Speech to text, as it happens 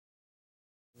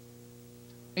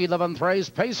11th race,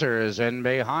 Pacers in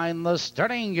behind the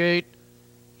starting gate.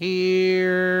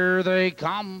 Here they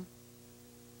come.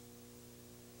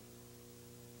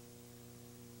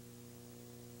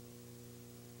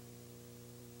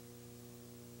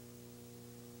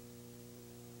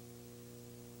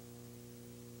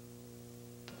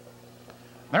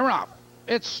 They're off.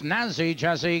 It's Snazzy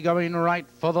Jazzy going right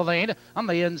for the lead. On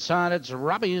the inside, it's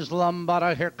Robbie's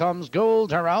Lambada. Here comes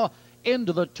Gold Arrow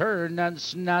into the turn, and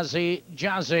Snazzy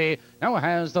Jazzy now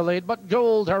has the lead, but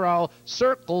Gold Arrow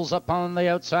circles up on the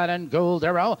outside, and Gold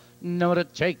Arrow now to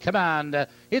take command.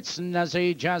 It's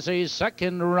Snazzy Jazzy,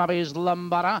 second Robbie's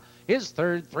Lambada, his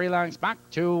third, 3 lengths back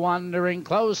to Wandering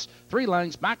Close, 3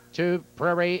 lengths back to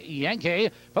Prairie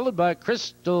Yankee, followed by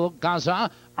Crystal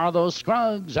Gaza. Are those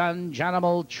Scruggs and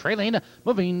Janimal trailing,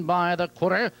 moving by the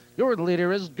quarter. Your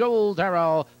leader is Gold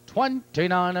Arrow,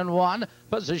 29-1.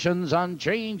 Positions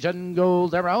unchanged, and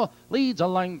Gold Arrow leads a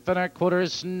length and a quarter.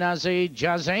 Snazzy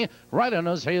Jazzy right on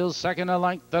his heels, second, a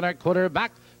length and a quarter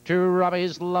back to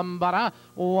Robbie's Lambada,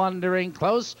 Wandering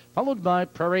Close, followed by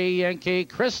Prairie Yankee,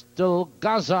 Crystal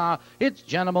Gaza. It's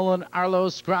Janimal and Arlo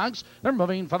Scruggs. They're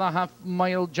moving for the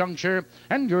half-mile juncture,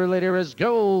 and your leader is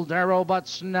Gold Arrow, but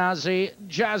Snazzy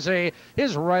Jazzy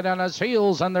is right on his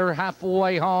heels, and they're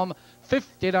halfway home.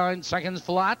 59 seconds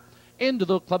flat. Into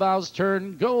the clubhouse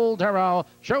turn, Gold Arrow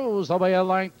shows the way a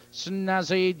length.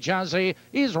 Snazzy Jazzy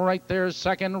is right there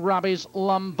second. Robbie's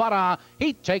Lambada,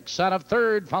 he takes out of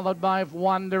third, followed by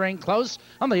Wandering Close.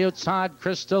 On the outside,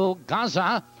 Crystal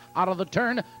Gaza out of the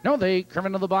turn. No, they curve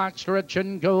into the box stretch,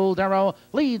 and Gold Arrow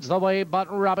leads the way,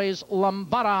 but Robbie's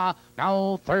Lambada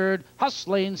now third,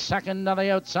 hustling second on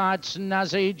the outside.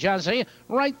 Snazzy Jazzy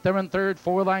right there in third,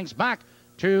 4 lengths back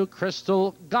to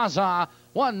Crystal Gaza.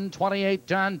 128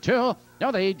 down 2.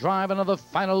 Now they drive into the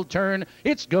final turn.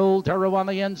 It's Gold Arrow on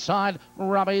the inside.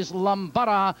 Robbie's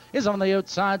Lambada is on the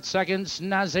outside second.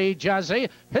 Snazzy Jazzy,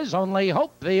 his only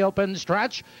hope, the open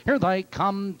stretch. Here they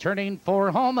come, turning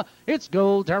for home. It's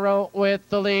Gold Arrow with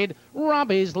the lead.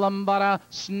 Robbie's Lambada,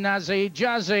 Snazzy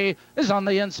Jazzy is on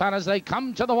the inside as they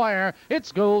come to the wire.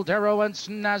 It's Gold Arrow and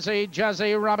Snazzy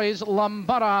Jazzy. Robbie's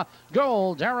Lambada.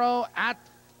 Gold Arrow at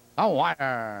the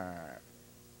wire.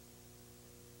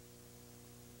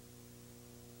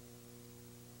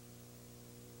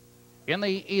 In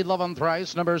the 11th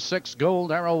race, number 6,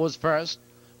 Gold Arrow was first.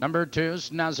 Number 2,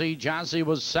 Snazzy Jazzy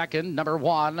was second. Number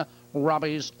 1,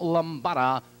 Robbie's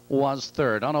Lambada was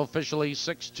third. Unofficially,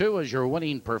 6-2 is your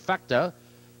winning perfecta.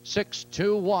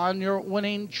 6-2-1, your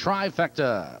winning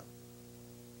trifecta.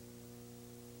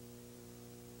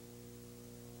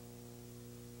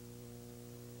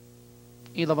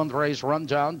 '11th race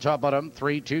rundown, top bottom,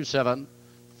 3-2-7,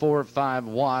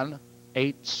 4-5-1,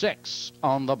 8-6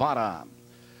 on the bottom.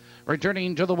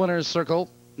 Returning to the winner's circle,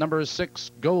 number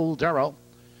 6, Gold Arrow.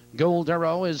 Gold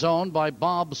Arrow is owned by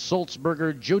Bob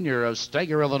Sulzberger Jr. of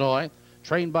Stager, Illinois,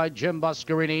 trained by Jim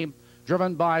Buscarini,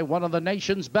 driven by one of the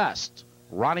nation's best,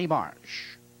 Ronnie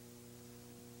Marsh.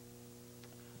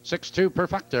 6-2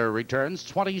 Perfecta returns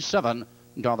 $27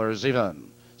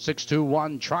 even.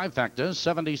 6-2-1 Trifecta,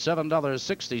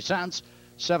 $77.60,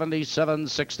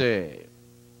 $77.60.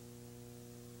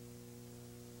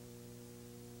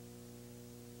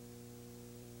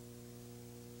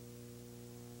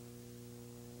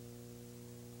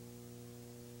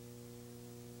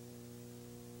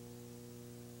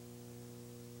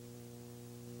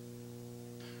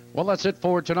 Well, that's it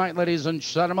for tonight, ladies and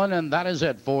gentlemen, and that is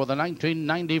it for the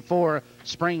 1994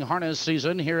 spring harness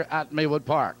season here at Maywood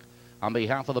Park. On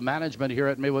behalf of the management here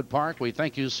at Maywood Park, we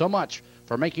thank you so much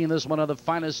for making this one of the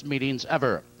finest meetings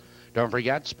ever. Don't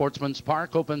forget, Sportsman's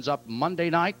Park opens up Monday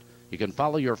night. You can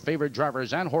follow your favorite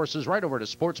drivers and horses right over to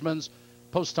Sportsman's.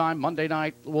 Post time Monday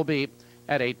night will be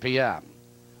at 8 p.m.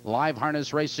 Live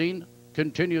harness racing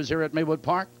continues here at Maywood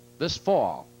Park this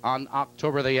fall on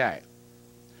October the 8th.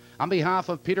 On behalf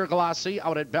of Peter Galassi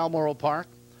out at Balmoral Park,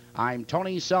 I'm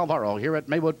Tony Salvaro here at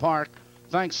Maywood Park.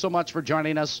 Thanks so much for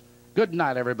joining us. Good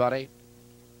night, everybody.